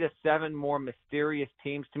 3 to 7 more mysterious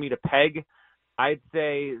teams to me to peg. I'd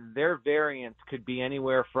say their variance could be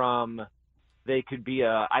anywhere from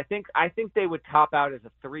I think they would top out as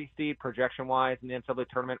a 3 seed projection-wise in the NCAA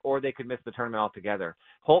tournament, or they could miss the tournament altogether.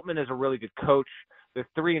 Holtman is a really good coach. They're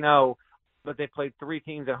 3-0, but they played 3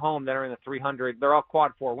 teams at home that are in the 300. They're all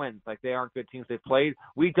quad 4 wins. They aren't good teams they've played.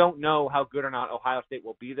 We don't know how good or not Ohio State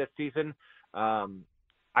will be this season.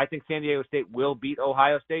 I think San Diego State will beat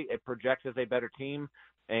Ohio State. It projects as a better team,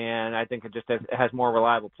 and I think it just has more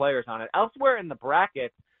reliable players on it. Elsewhere in the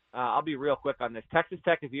bracket, I'll be real quick on this. Texas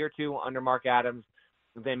Tech is year 2 under Mark Adams.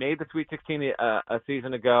 They made the Sweet 16 a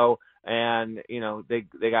season ago, and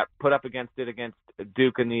they got put up against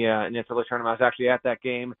Duke in the NCAA tournament. I was actually at that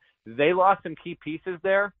game, they lost some key pieces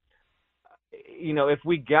there. You know, if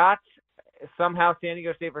we got somehow San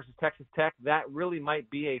Diego State versus Texas Tech, that really might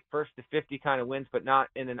be a first to 50 kind of wins, but not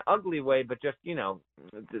in an ugly way, but just, you know,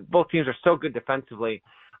 both teams are so good defensively.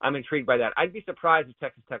 I'm intrigued by that. I'd be surprised if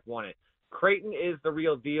Texas Tech won it. Creighton is the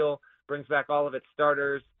real deal, brings back all of its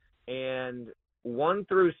starters, and 1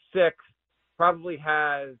 through 6 probably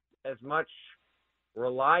has as much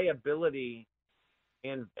reliability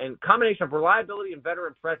and combination of reliability and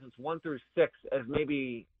veteran presence 1 through 6 as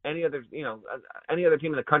maybe any other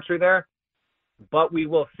team in the country there. But we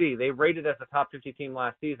will see. They rated as a top 50 team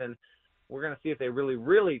last season. We're going to see if they really,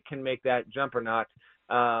 really can make that jump or not.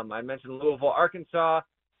 I mentioned Louisville. Arkansas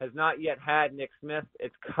has not yet had Nick Smith.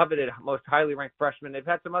 It's coveted, most highly ranked freshman. They've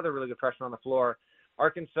had some other really good freshmen on the floor.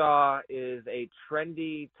 Arkansas is a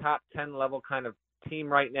trendy top 10 level kind of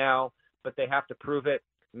team right now, but they have to prove it.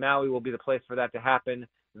 Maui will be the place for that to happen.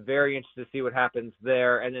 Very interested to see what happens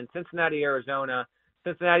there. And then Cincinnati, Arizona.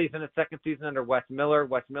 Cincinnati's in its second season under Wes Miller.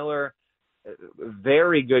 Wes Miller,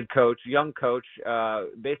 very good coach, young coach,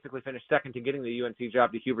 basically finished second to getting the UNC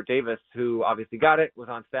job to Hubert Davis, who obviously got it, was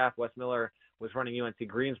on staff. Wes Miller was running UNC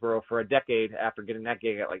Greensboro for a decade after getting that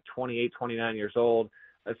gig at like 28, 29 years old.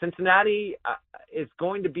 Cincinnati is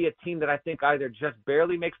going to be a team that I think either just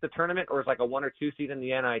barely makes the tournament or is like a 1 or 2 seed in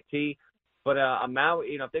the NIT. But a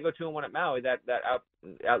Maui, you know, if they go 2-1 at Maui, that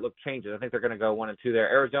outlook changes. I think they're going to go 1-2 there.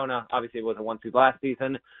 Arizona, obviously, was a 1 seed last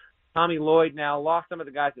season. Tommy Lloyd now lost some of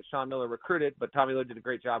the guys that Sean Miller recruited, but Tommy Lloyd did a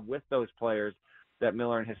great job with those players that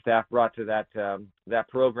Miller and his staff brought to that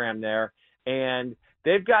program there. And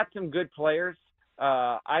they've got some good players.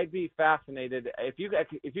 I'd be fascinated if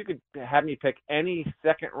you could have me pick any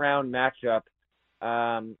second round matchup.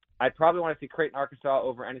 I'd probably want to see Creighton, Arkansas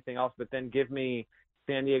over anything else, but then give me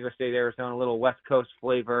San Diego State, Arizona, a little West Coast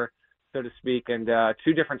flavor, so to speak, and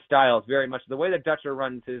 2 different styles. Very much the way that Dutcher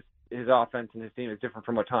runs his offense and his team is different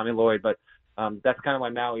from what Tommy Lloyd, but that's kind of why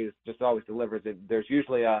Maui is just always delivers it. There's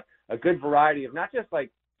usually a good variety of not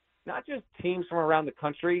just teams from around the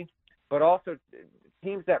country, but also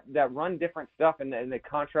teams that run different stuff and they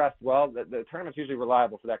contrast well. The tournament's usually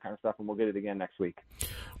reliable for that kind of stuff, and we'll get it again next week.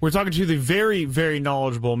 We're talking to the very, very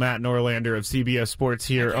knowledgeable Matt Norlander of CBS Sports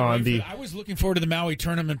here on the. I was looking forward to the Maui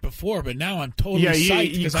tournament before, but now I'm totally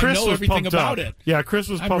psyched because I know everything about it. Yeah, Chris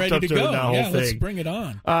was pumped up during that whole thing. Let's bring it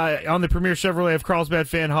on. On the Premier Chevrolet of Carlsbad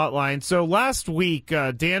fan hotline. So last week,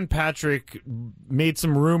 Dan Patrick made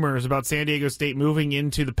some rumors about San Diego State moving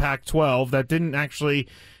into the Pac-12 that didn't actually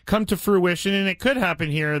come to fruition, and it could happen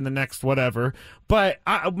here in the next whatever. But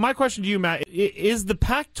my question to you, Matt, is the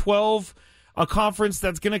Pac-12 a conference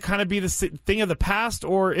that's going to kind of be the thing of the past,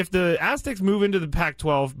 or if the Aztecs move into the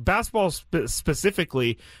Pac-12, basketball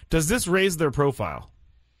specifically, does this raise their profile?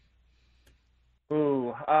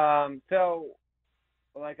 So,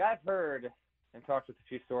 like I've heard and talked with a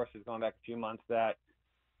few sources going back a few months that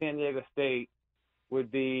San Diego State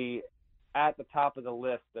would be at the top of the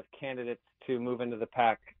list of candidates to move into the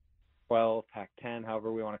Pac-12, Pac-10,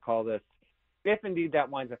 however we want to call this, if indeed that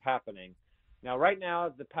winds up happening. Now, right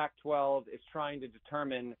now, the Pac-12 is trying to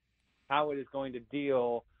determine how it is going to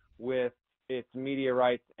deal with its media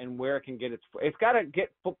rights and where it can get it's got to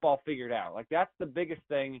get football figured out. Like, that's the biggest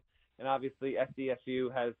thing. And obviously,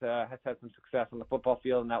 SDSU has had some success on the football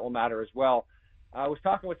field, and that will matter as well. I was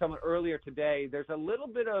talking with someone earlier today. There's a little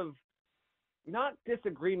bit of, not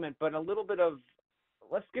disagreement, but a little bit of,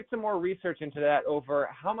 let's get some more research into that over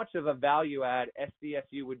how much of a value add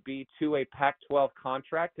SDSU would be to a Pac-12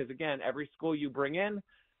 contract. Because, again, every school you bring in,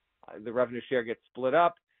 the revenue share gets split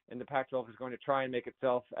up, and the Pac-12 is going to try and make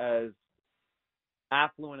itself as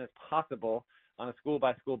affluent as possible on a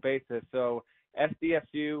school-by-school basis. So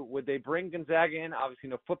SDSU, would they bring Gonzaga in? Obviously,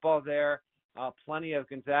 no football there. Plenty of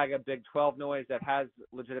Gonzaga Big 12 noise that has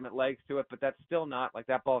legitimate legs to it, but that's still not, like,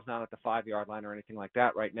 that ball's not at the 5-yard line or anything like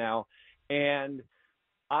that right now. And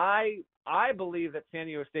I believe that San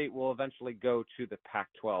Diego State will eventually go to the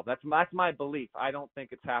Pac-12. That's my belief. I don't think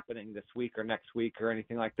it's happening this week or next week or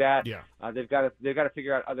anything like that. Yeah. They've got to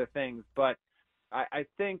figure out other things, but I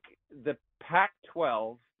think the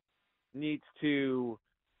Pac-12 needs to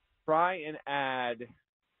try and add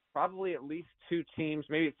probably at least 2 teams.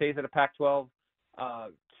 Maybe it stays at a Pac-12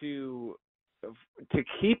 to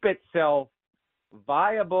keep itself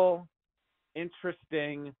viable,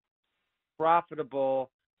 interesting, profitable.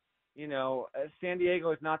 You know, San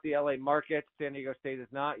Diego is not the LA market. San Diego State is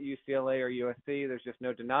not UCLA or USC. There's just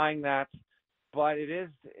no denying that. But it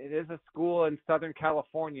is a school in Southern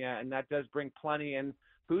California, and that does bring plenty. And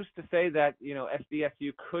who's to say that, you know,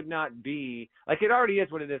 SDSU could not be, like, it already is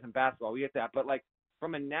what it is in basketball. We get that. But, like,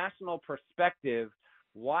 from a national perspective,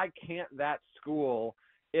 why can't that school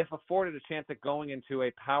if afforded a chance at going into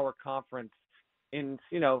a power conference in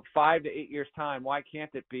 5 to 8 years time, why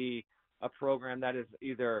can't it be a program that is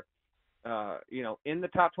either in the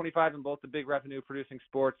top 25 in both the big revenue producing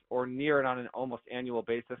sports or near it on an almost annual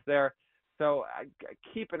basis there? So I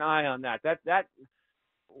keep an eye on that. That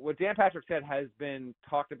what Dan Patrick said has been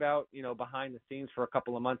talked about, behind the scenes for a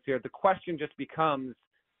couple of months here. The question just becomes,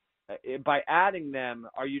 by adding them,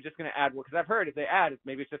 are you just going to add? Because I've heard if they add,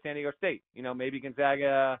 maybe it's just San Diego State. Maybe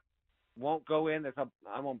Gonzaga won't go in.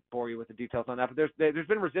 I won't bore you with the details on that, but there's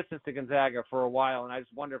been resistance to Gonzaga for a while, and I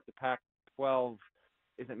just wonder if the Pac-12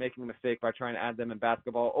 isn't making a mistake by trying to add them in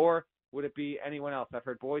basketball, or would it be anyone else? I've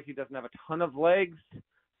heard Boise doesn't have a ton of legs.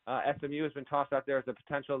 SMU has been tossed out there as a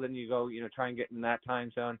potential. Then you go, try and get in that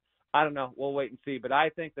time zone. I don't know. We'll wait and see. But I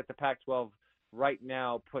think that the Pac-12 right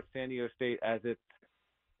now puts San Diego State as its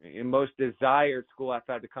most desired school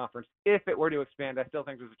outside the conference. If it were to expand, I still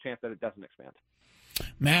think there's a chance that it doesn't expand.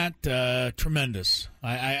 Matt, tremendous.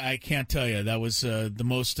 I can't tell you. That was the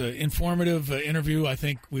most informative interview I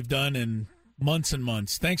think we've done in months and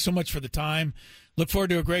months. Thanks so much for the time. Look forward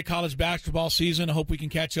to a great college basketball season. I hope we can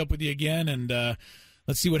catch up with you again, and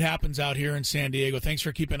let's see what happens out here in San Diego. Thanks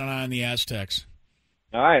for keeping an eye on the Aztecs.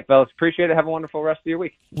 All right, fellas. Appreciate it. Have a wonderful rest of your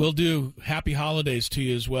week. Will do. Happy holidays to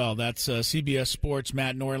you as well. That's CBS Sports'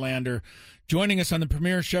 Matt Norlander joining us on the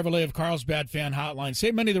Premier Chevrolet of Carlsbad fan hotline.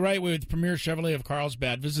 Save money the right way with Premier Chevrolet of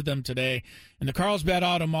Carlsbad. Visit them today in the Carlsbad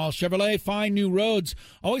Auto Mall. Chevrolet, find new roads.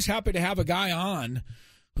 Always happy to have a guy on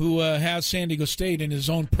who has San Diego State in his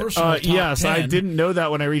own personal top 10. Yes, I didn't know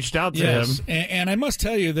that when I reached out to him. And I must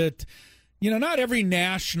tell you that, not every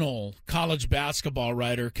national college basketball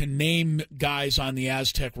writer can name guys on the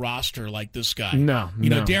Aztec roster like this guy. No.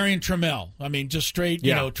 Darian Trammell. I mean, just straight,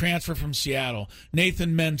 transfer from Seattle.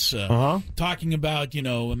 Nathan Mensah. Talking about,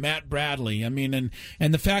 Matt Bradley. I mean,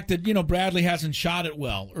 and the fact that, Bradley hasn't shot it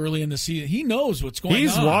well early in the season. He knows what's going on.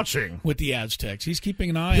 He's watching with the Aztecs. He's keeping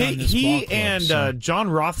an eye on this ball club. And John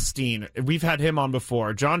Rothstein, we've had him on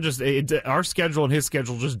before. John our schedule and his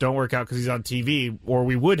schedule just don't work out because he's on TV, or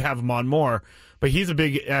we would have him on more. But he's a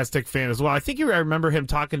big Aztec fan as well. I think I remember him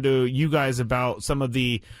talking to you guys about some of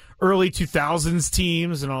the early 2000s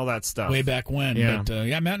teams and all that stuff. Way back when. Yeah.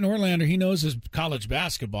 But, Matt Norlander, he knows his college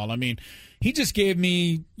basketball. I mean, he just gave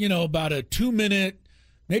me, about a 2-minute,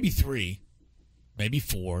 maybe 3, maybe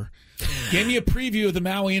 4. Gave me a preview of the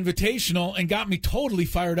Maui Invitational and got me totally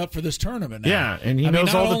fired up for this tournament now. Yeah, and he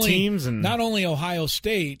knows all the teams. And not only Ohio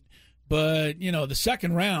State, but, the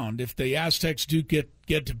second round, if the Aztecs do get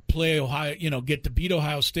to play Ohio, get to beat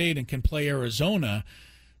Ohio State and can play Arizona,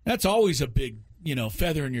 that's always a big,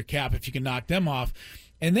 feather in your cap if you can knock them off.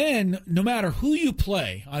 And then no matter who you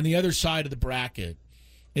play on the other side of the bracket,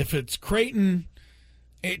 if it's Creighton,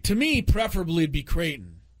 to me, preferably it'd be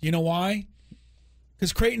Creighton. You know why?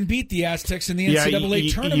 Because Creighton beat the Aztecs in the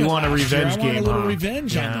NCAA tournament. You want a revenge game, I want a little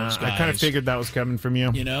revenge on those guys. I kind of figured that was coming from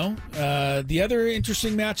you. The other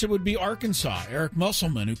interesting matchup would be Arkansas. Eric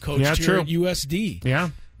Musselman, who coached here at USD. Yeah.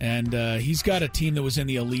 And he's got a team that was in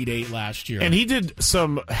the Elite Eight last year. And he did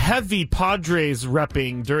some heavy Padres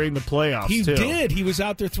repping during the playoffs, He too. did. He was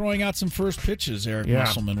out there throwing out some first pitches, Eric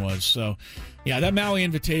Musselman was. So, that Maui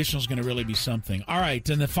Invitational is going to really be something. All right,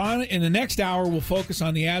 in the next hour, we'll focus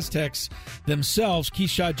on the Aztecs themselves.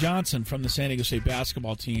 Keyshawn Johnson from the San Diego State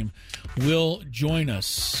basketball team will join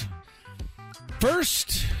us.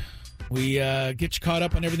 First, we get you caught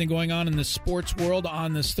up on everything going on in the sports world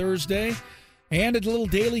on this Thursday. And a little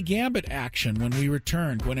Daily Gambit action when we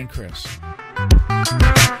return. Gwen and Chris.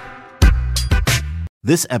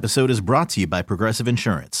 This episode is brought to you by Progressive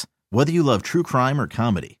Insurance. Whether you love true crime or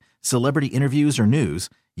comedy, celebrity interviews or news,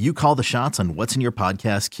 you call the shots on what's in your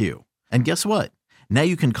podcast queue. And guess what? Now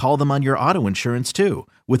you can call them on your auto insurance too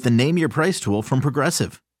with the Name Your Price tool from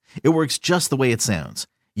Progressive. It works just the way it sounds.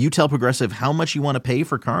 You tell Progressive how much you want to pay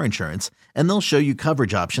for car insurance, and they'll show you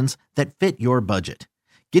coverage options that fit your budget.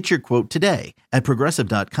 Get your quote today at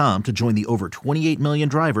Progressive.com to join the over 28 million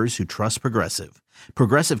drivers who trust Progressive.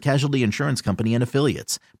 Progressive Casualty Insurance Company and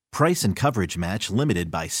Affiliates. Price and coverage match limited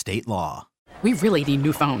by state law. We really need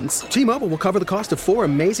new phones. T-Mobile will cover the cost of 4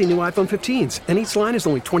 amazing new iPhone 15s, and each line is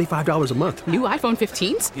only $25 a month. New iPhone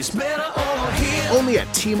 15s? It's better over here. Only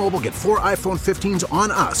at T-Mobile, get 4 iPhone 15s on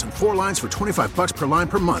us and 4 lines for $25 per line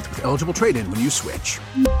per month with eligible trade-in when you switch.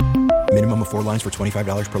 Minimum of 4 lines for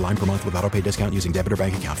 $25 per line per month with autopay discount using debit or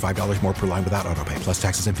bank account. $5 more per line without autopay, plus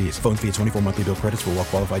taxes and fees. Phone fee at 24 monthly bill credits for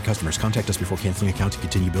well-qualified customers. Contact us before canceling account to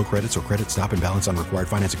continue bill credits or credit stop and balance on required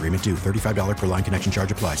finance agreement due. $35 per line connection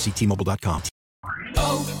charge applies. See T-Mobile.com.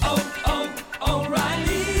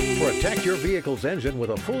 O'Reilly. For a Protect your vehicle's engine with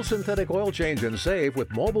a full synthetic oil change and save with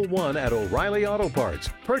Mobil 1 at O'Reilly Auto Parts.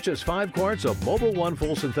 Purchase 5 quarts of Mobil 1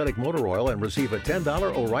 full synthetic motor oil and receive a $10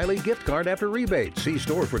 O'Reilly gift card after rebate. See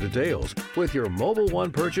store for details. With your Mobil 1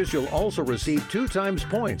 purchase, you'll also receive 2 times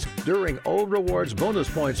points during O Rewards Bonus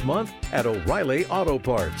Points Month at O'Reilly Auto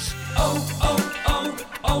Parts.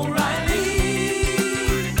 O'Reilly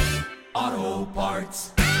Auto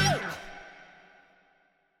Parts.